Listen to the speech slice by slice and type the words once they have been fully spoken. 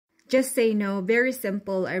Just say no. Very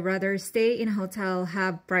simple. I'd rather stay in a hotel,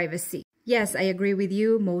 have privacy. Yes, I agree with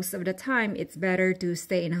you. Most of the time, it's better to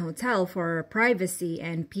stay in a hotel for privacy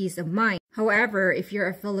and peace of mind. However, if you're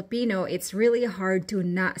a Filipino, it's really hard to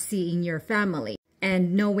not seeing your family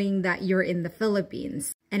and knowing that you're in the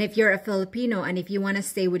Philippines. And if you're a Filipino and if you want to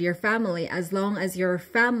stay with your family, as long as your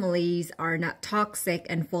families are not toxic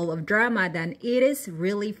and full of drama, then it is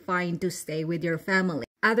really fine to stay with your family.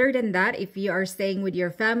 Other than that, if you are staying with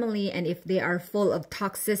your family and if they are full of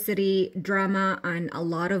toxicity, drama, and a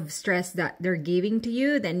lot of stress that they're giving to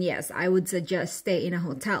you, then yes, I would suggest stay in a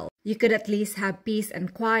hotel. You could at least have peace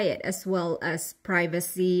and quiet as well as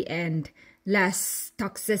privacy and less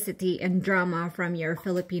toxicity and drama from your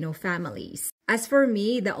Filipino families. As for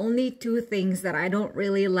me, the only two things that I don't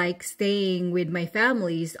really like staying with my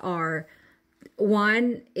families are,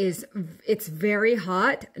 one is it's very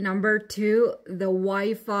hot. Number two, the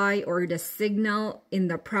Wi-Fi or the signal in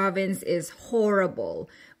the province is horrible.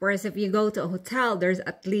 Whereas if you go to a hotel, there's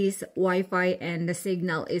at least Wi-Fi and the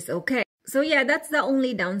signal is okay. So yeah, that's the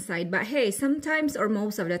only downside. But hey, sometimes or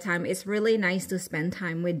most of the time, it's really nice to spend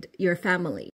time with your family.